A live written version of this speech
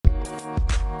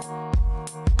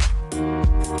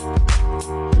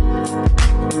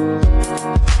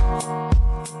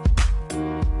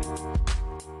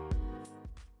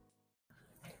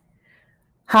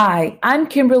Hi, I'm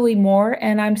Kimberly Moore,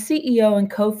 and I'm CEO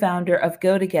and co founder of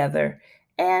Go Together.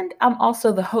 And I'm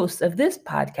also the host of this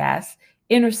podcast,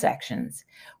 Intersections,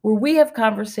 where we have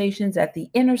conversations at the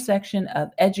intersection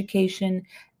of education,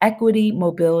 equity,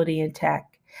 mobility, and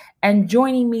tech. And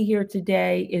joining me here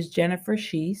today is Jennifer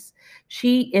Schiess.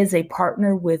 She is a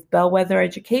partner with Bellwether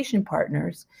Education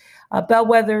Partners.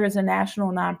 Bellwether is a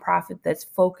national nonprofit that's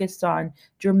focused on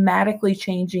dramatically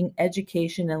changing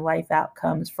education and life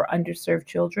outcomes for underserved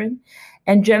children.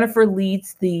 And Jennifer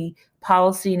leads the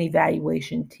policy and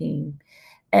evaluation team.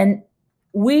 And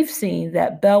we've seen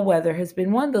that Bellwether has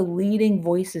been one of the leading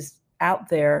voices out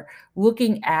there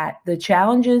looking at the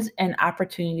challenges and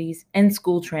opportunities in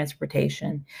school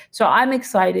transportation. So I'm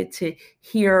excited to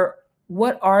hear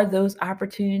what are those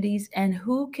opportunities and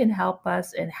who can help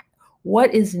us and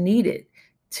what is needed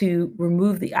to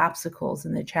remove the obstacles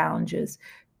and the challenges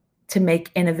to make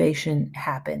innovation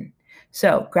happen.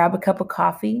 So grab a cup of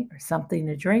coffee or something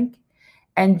to drink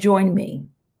and join me.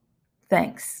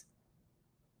 Thanks.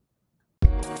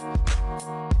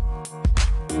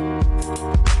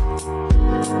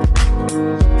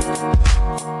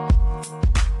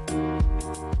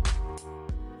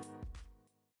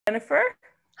 Jennifer,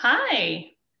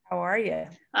 Hi, how are you?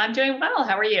 I'm doing well.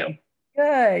 How are you?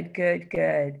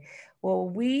 Good. Well,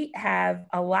 we have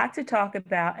a lot to talk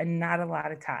about and not a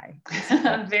lot of time.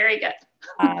 Very good.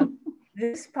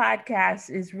 This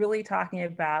podcast is really talking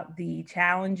about the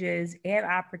challenges and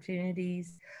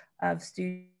opportunities of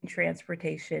student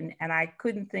transportation. And I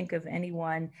couldn't think of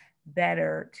anyone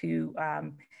better to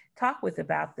talk with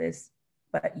about this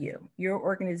but you. Your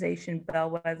organization,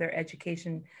 Bellwether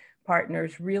Education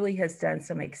Partners, really has done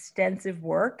some extensive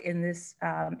work in this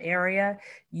area,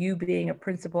 you being a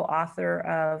principal author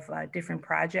of different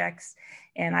projects.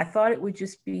 And I thought it would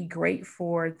just be great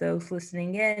for those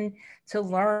listening in to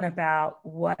learn about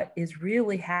what is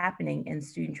really happening in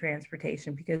student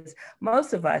transportation, because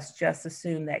most of us just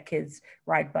assume that kids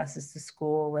ride buses to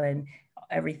school and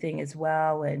everything is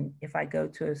well. And if I go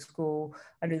to a school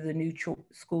under the new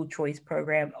school choice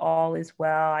program, all is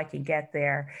well, I can get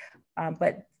there.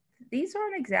 But these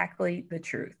aren't exactly the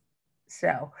truth.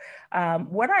 So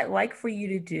what I'd like for you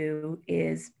to do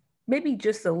is maybe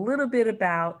just a little bit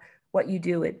about what you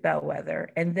do at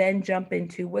Bellwether, and then jump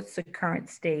into what's the current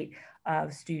state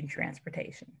of student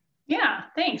transportation. Yeah,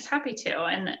 thanks. Happy to.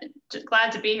 And just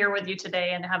glad to be here with you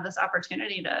today and have this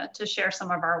opportunity to share some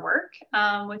of our work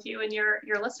with you and your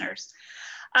listeners.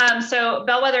 So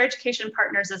Bellwether Education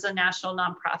Partners is a national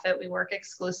nonprofit. We work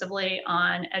exclusively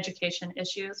on education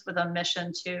issues with a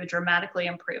mission to dramatically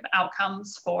improve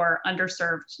outcomes for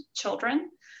underserved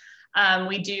children.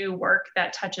 We do work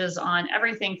that touches on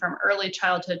everything from early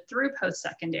childhood through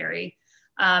post-secondary.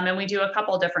 And we do a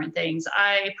couple different things.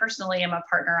 I personally am a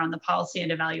partner on the policy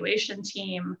and evaluation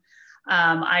team.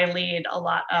 I lead a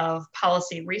lot of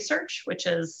policy research, which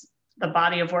is the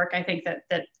body of work I think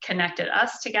that connected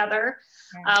us together.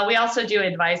 We also do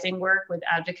advising work with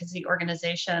advocacy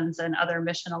organizations and other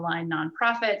mission-aligned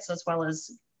nonprofits, as well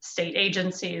as state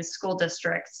agencies, school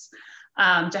districts,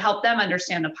 to help them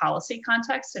understand the policy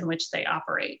context in which they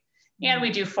operate. And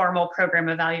we do formal program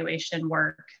evaluation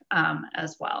work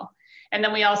as well. And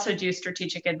then we also do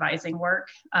strategic advising work,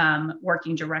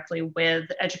 working directly with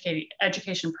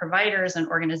education providers and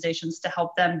organizations to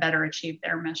help them better achieve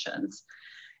their missions.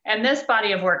 And this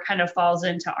body of work kind of falls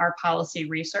into our policy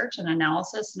research and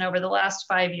analysis. And over the last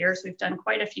 5 years, we've done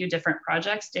quite a few different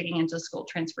projects digging into school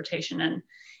transportation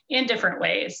in different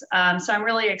ways. So I'm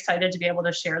really excited to be able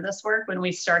to share this work. When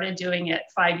we started doing it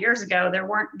 5 years ago, there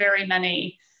weren't very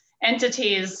many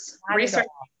entities researching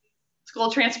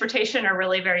school transportation or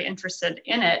really very interested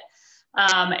in it.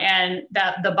 And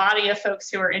that the body of folks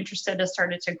who are interested has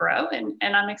started to grow. And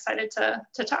I'm excited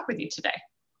to talk with you today.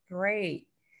 Great.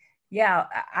 Yeah,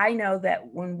 I know that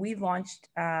when we launched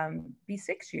Be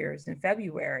 6 Years in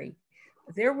February,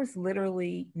 there was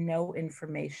literally no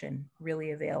information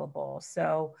really available.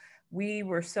 So we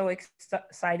were so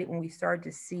excited when we started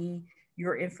to see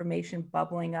your information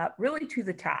bubbling up really to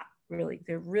the top. Really,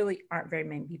 there really aren't very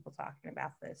many people talking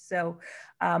about this. So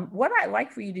what I'd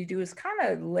like for you to do is kind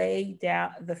of lay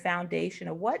down the foundation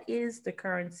of what is the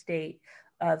current state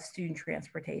of student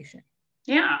transportation.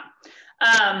 Yeah.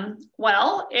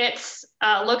 Well, it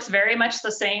looks very much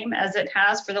the same as it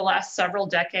has for the last several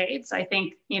decades. I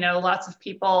think, lots of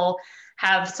people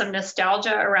have some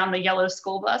nostalgia around the yellow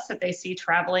school bus that they see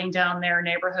traveling down their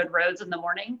neighborhood roads in the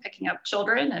morning, picking up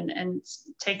children and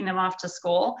taking them off to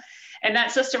school. And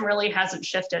that system really hasn't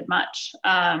shifted much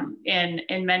in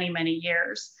many, many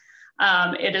years.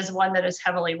 It is one that is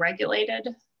heavily regulated.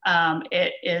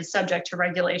 It is subject to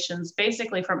regulations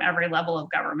basically from every level of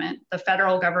government. The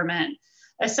federal government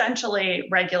essentially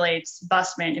regulates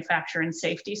bus manufacture and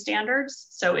safety standards.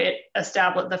 So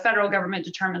the federal government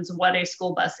determines what a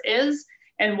school bus is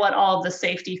and what all of the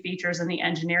safety features and the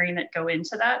engineering that go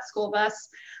into that school bus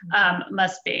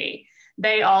must be.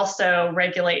 They also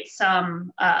regulate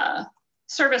some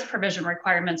service provision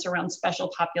requirements around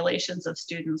special populations of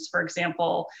students. For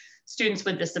example, students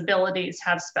with disabilities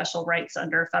have special rights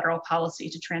under federal policy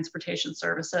to transportation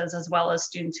services, as well as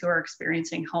students who are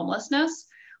experiencing homelessness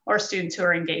or students who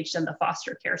are engaged in the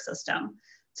foster care system.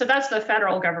 So that's the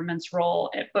federal government's role,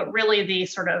 but really the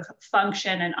sort of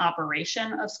function and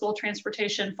operation of school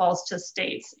transportation falls to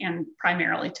states and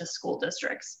primarily to school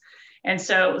districts. And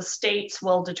so states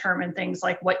will determine things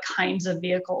like what kinds of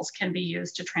vehicles can be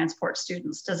used to transport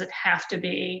students. Does it have to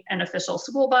be an official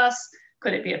school bus?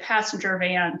 Could it be a passenger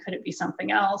van? Could it be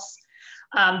something else?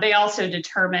 They also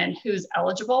determine who's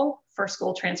eligible for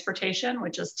school transportation,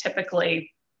 which is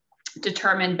typically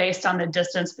determined based on the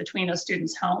distance between a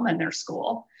student's home and their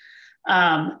school.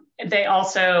 They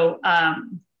also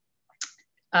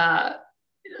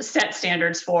set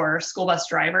standards for school bus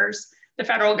drivers. The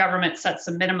federal government sets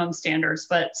some minimum standards,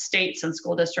 but states and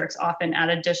school districts often add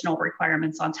additional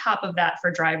requirements on top of that for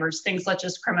drivers, things such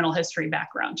as criminal history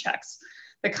background checks,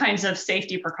 the kinds of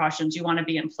safety precautions you want to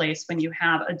be in place when you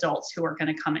have adults who are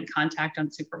going to come in contact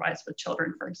unsupervised with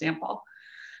children, for example.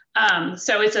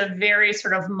 So it's a very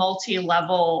sort of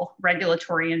multi-level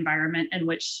regulatory environment in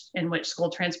which school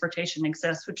transportation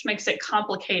exists, which makes it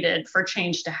complicated for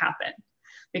change to happen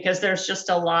because there's just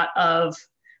a lot of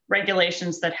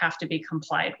regulations that have to be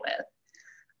complied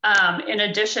with. In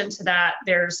addition to that,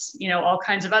 there's all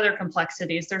kinds of other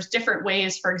complexities. There's different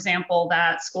ways, for example,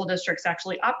 that school districts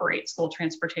actually operate school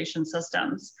transportation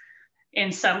systems.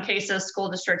 In some cases, school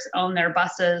districts own their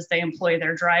buses, they employ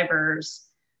their drivers,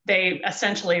 they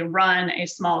essentially run a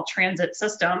small transit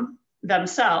system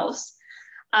themselves.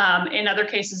 In other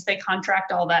cases, they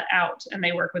contract all that out and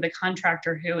they work with a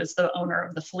contractor who is the owner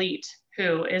of the fleet,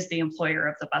 who is the employer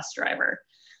of the bus driver.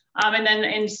 And then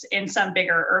in some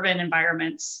bigger urban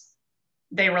environments,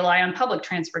 they rely on public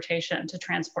transportation to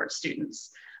transport students,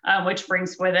 which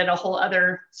brings with it a whole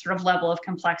other sort of level of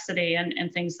complexity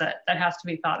and things that has to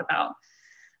be thought about.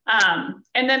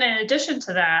 And then in addition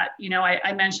to that,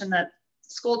 I mentioned that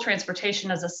school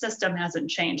transportation as a system hasn't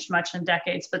changed much in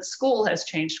decades, but school has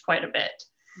changed quite a bit.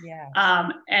 Yeah.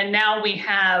 And now we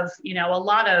have, a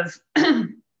lot of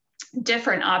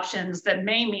different options that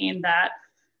may mean that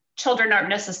children aren't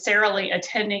necessarily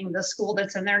attending the school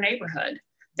that's in their neighborhood.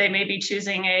 They may be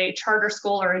choosing a charter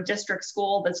school or a district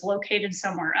school that's located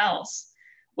somewhere else,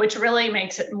 which really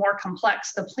makes it more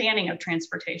complex, the planning of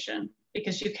transportation,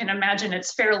 because you can imagine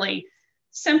it's fairly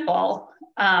simple,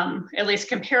 at least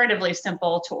comparatively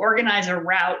simple, to organize a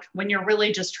route when you're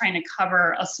really just trying to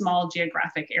cover a small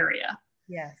geographic area.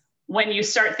 Yes. When you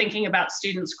start thinking about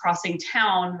students crossing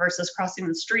town versus crossing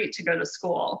the street to go to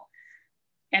school,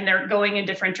 and they're going in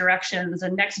different directions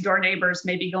and next door neighbors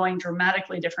may be going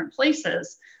dramatically different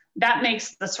places, that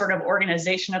makes the sort of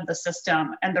organization of the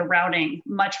system and the routing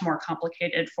much more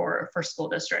complicated for school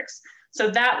districts. So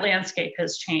that landscape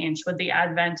has changed with the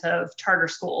advent of charter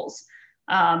schools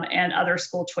and other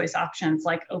school choice options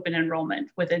like open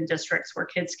enrollment within districts where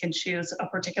kids can choose a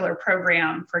particular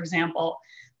program. For example,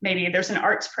 maybe there's an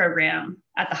arts program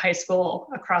at the high school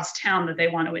across town that they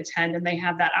want to attend and they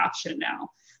have that option now.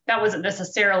 That wasn't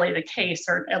necessarily the case,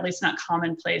 or at least not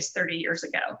commonplace 30 years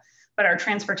ago. But our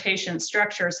transportation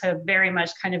structures have very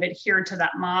much kind of adhered to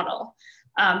that model.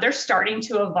 They're starting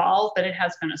to evolve, but it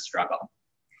has been a struggle.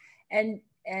 And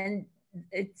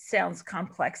it sounds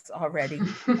complex already.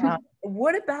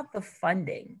 What about the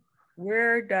funding?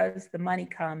 Where does the money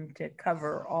come to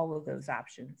cover all of those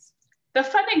options? The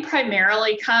funding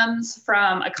primarily comes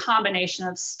from a combination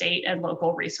of state and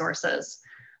local resources.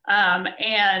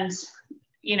 And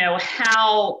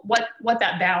what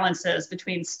that balance is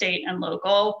between state and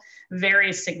local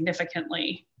varies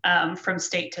significantly from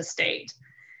state to state.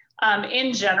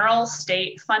 In general,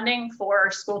 state funding for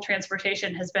school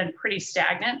transportation has been pretty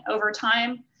stagnant over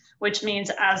time, which means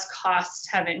as costs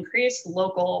have increased,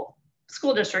 local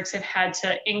school districts have had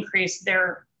to increase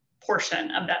their portion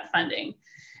of that funding.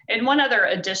 And one other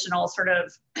additional sort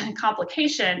of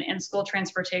complication in school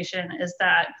transportation is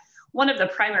that one of the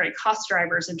primary cost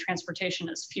drivers in transportation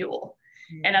is fuel.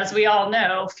 And as we all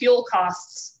know, fuel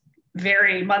costs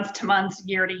vary month to month,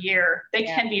 year to year. They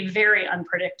can be very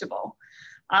unpredictable.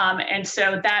 And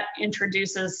so that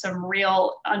introduces some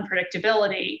real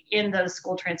unpredictability in those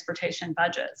school transportation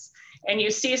budgets. And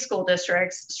you see school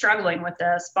districts struggling with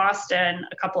this. Boston,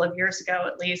 a couple of years ago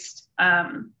at least,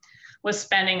 was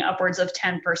spending upwards of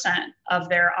 10% of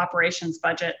their operations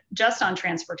budget just on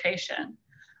transportation.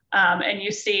 And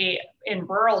you see in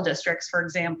rural districts, for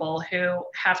example, who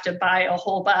have to buy a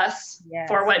whole bus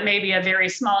for what may be a very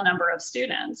small number of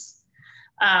students.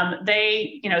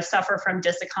 They, suffer from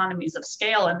diseconomies of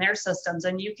scale in their systems.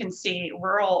 And you can see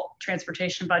rural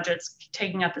transportation budgets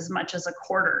taking up as much as a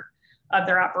quarter of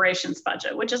their operations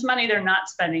budget, which is money they're not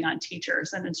spending on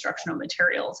teachers and instructional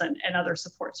materials and other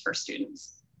supports for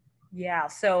students. Yeah,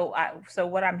 so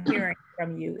what I'm hearing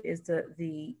from you is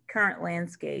the current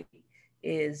landscape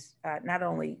is not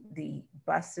only the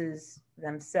buses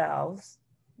themselves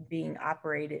being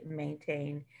operated and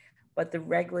maintained, but the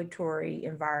regulatory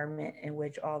environment in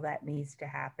which all that needs to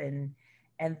happen,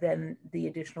 and then the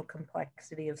additional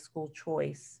complexity of school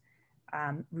choice,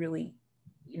 really,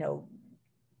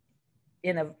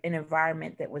 in an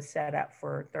environment that was set up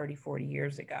for 30, 40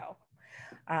 years ago.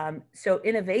 So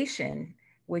innovation,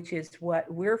 which is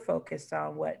what we're focused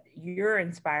on, what you're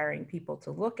inspiring people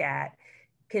to look at,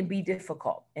 can be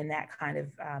difficult in that kind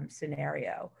of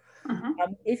scenario.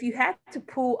 If you had to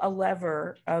pull a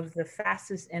lever of the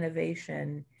fastest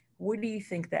innovation, what do you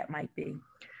think that might be?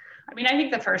 I mean, I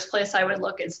think the first place I would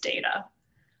look is data.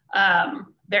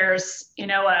 There's,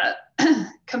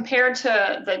 compared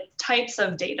to the types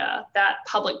of data that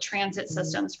public transit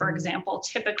systems, for example,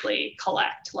 typically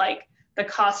collect, like the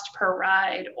cost per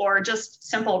ride or just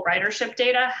simple ridership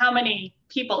data, how many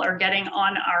people are getting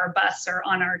on our bus or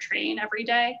on our train every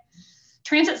day.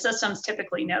 Transit systems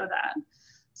typically know that.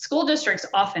 School districts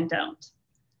often don't.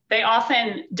 They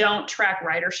often don't track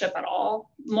ridership at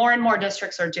all. More and more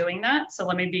districts are doing that. So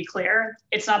let me be clear.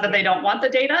 It's not that they don't want the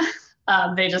data.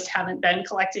 They just haven't been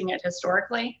collecting it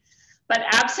historically. But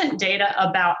absent data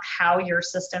about how your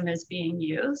system is being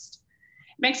used,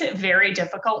 makes it very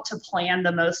difficult to plan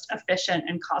the most efficient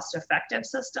and cost-effective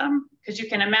system. Because you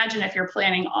can imagine if you're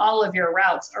planning all of your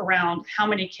routes around how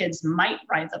many kids might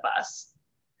ride the bus,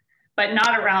 but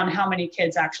not around how many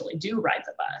kids actually do ride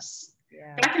the bus.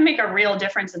 Yeah. That can make a real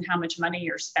difference in how much money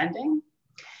you're spending.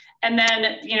 And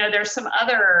then, there's some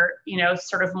other,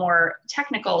 sort of more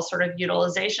technical sort of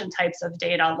utilization types of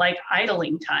data, like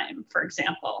idling time, for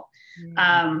example.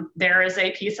 There is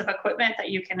a piece of equipment that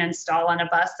you can install on a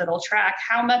bus that'll track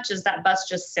how much is that bus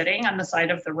just sitting on the side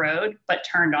of the road, but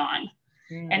turned on,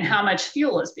 and how much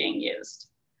fuel is being used.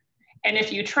 And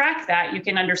if you track that, you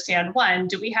can understand, one,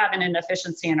 do we have an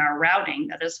inefficiency in our routing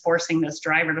that is forcing this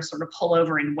driver to sort of pull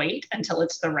over and wait until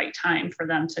it's the right time for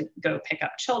them to go pick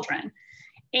up children?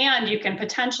 And you can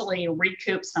potentially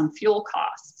recoup some fuel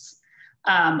costs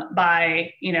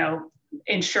by,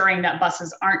 ensuring that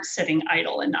buses aren't sitting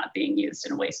idle and not being used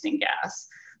and wasting gas.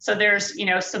 So there's,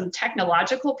 some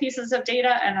technological pieces of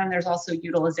data, and then there's also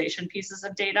utilization pieces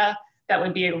of data that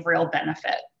would be of real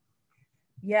benefit.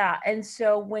 Yeah, and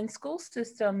so when school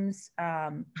systems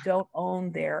don't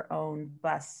own their own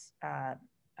bus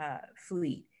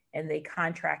fleet and they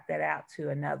contract that out to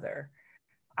another,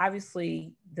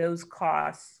 obviously those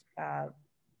costs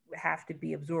have to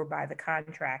be absorbed by the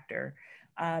contractor.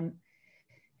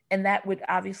 And that would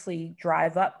obviously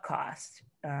drive up costs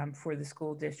for the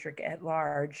school district at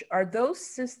large. Are those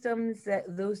systems,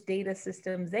 those data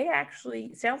systems, they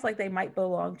actually, sounds like they might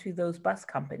belong to those bus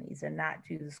companies and not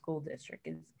to the school district.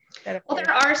 Is that a Well,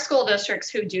 there are school districts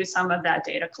who do some of that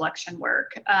data collection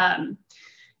work.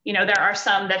 There are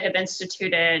some that have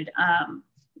instituted,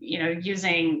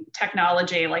 using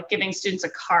technology, like giving students a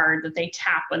card that they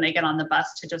tap when they get on the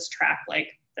bus to just track,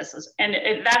 like,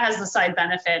 that has the side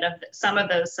benefit of some of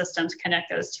those systems connect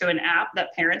those to an app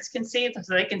that parents can see,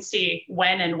 so they can see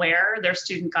when and where their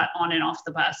student got on and off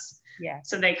the bus. Yeah.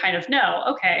 So they kind of know,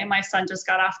 okay, my son just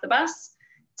got off the bus.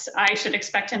 So I should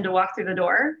expect him to walk through the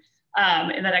door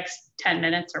in the next 10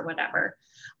 minutes or whatever.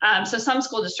 So some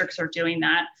school districts are doing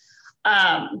that.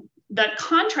 The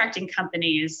contracting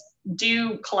companies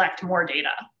do collect more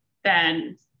data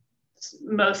than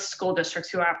most school districts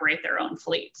who operate their own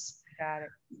fleets. Got it.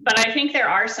 But I think there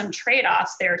are some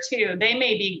trade-offs there too. They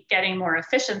may be getting more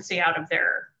efficiency out of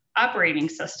their operating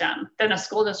system than a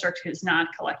school district who's not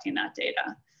collecting that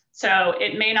data. So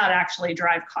it may not actually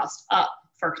drive cost up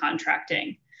for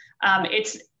contracting.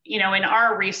 It's, in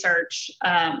our research,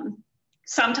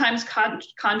 sometimes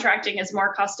contracting is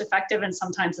more cost effective and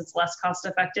sometimes it's less cost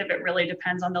effective. It really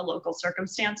depends on the local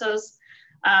circumstances.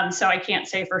 So I can't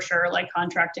say for sure, like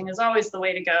contracting is always the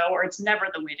way to go or it's never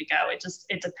the way to go.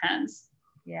 It depends.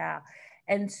 Yeah.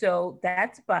 And so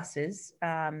that's buses.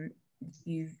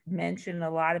 You've mentioned a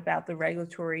lot about the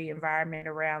regulatory environment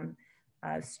around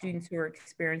students who are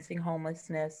experiencing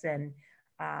homelessness and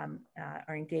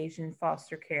are engaged in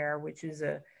foster care, which is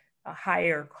a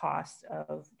higher cost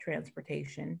of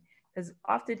transportation, because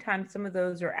oftentimes some of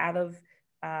those are out of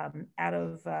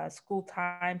school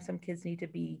time. Some kids need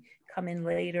to come in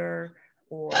later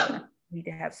or need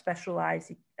to have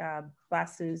specialized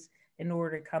buses in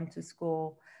order to come to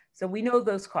school. So we know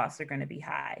those costs are going to be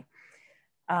high.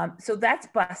 So that's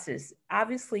buses.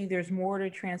 Obviously, there's more to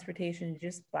transportation than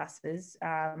just buses.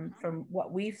 From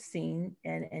what we've seen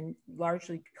and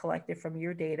largely collected from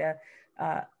your data,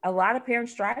 a lot of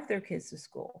parents drive their kids to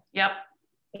school. Yep.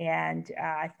 And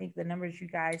I think the numbers you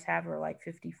guys have are like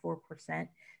 54%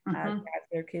 drive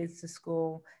their kids to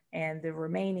school, and the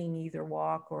remaining either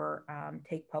walk or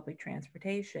take public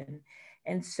transportation.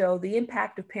 And so the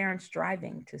impact of parents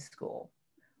driving to school.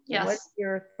 Yes. What's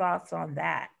your thoughts on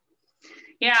that?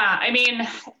 Yeah, I mean,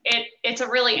 it's a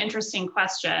really interesting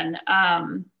question.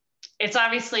 It's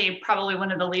obviously probably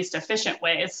one of the least efficient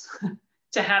ways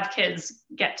to have kids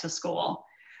get to school.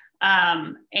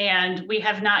 And we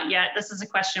have not yet, this is a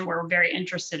question we're very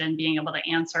interested in being able to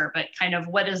answer, but kind of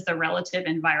what is the relative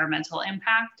environmental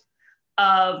impact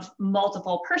of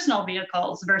multiple personal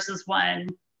vehicles versus one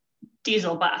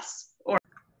diesel bus?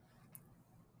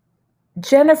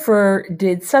 Jennifer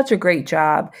did such a great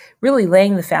job really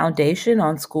laying the foundation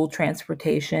on school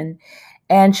transportation.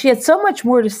 And she had so much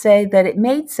more to say that it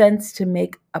made sense to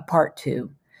make a part two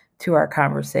to our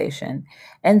conversation.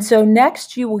 And so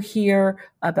next you will hear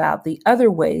about the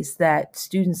other ways that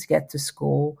students get to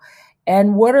school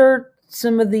and what are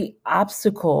some of the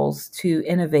obstacles to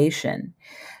innovation.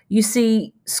 You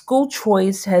see, school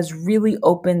choice has really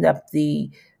opened up the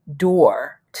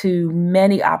door to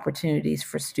many opportunities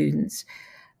for students,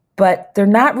 but they're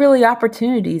not really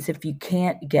opportunities if you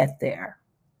can't get there.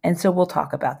 And so we'll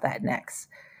talk about that next.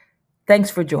 Thanks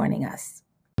for joining us.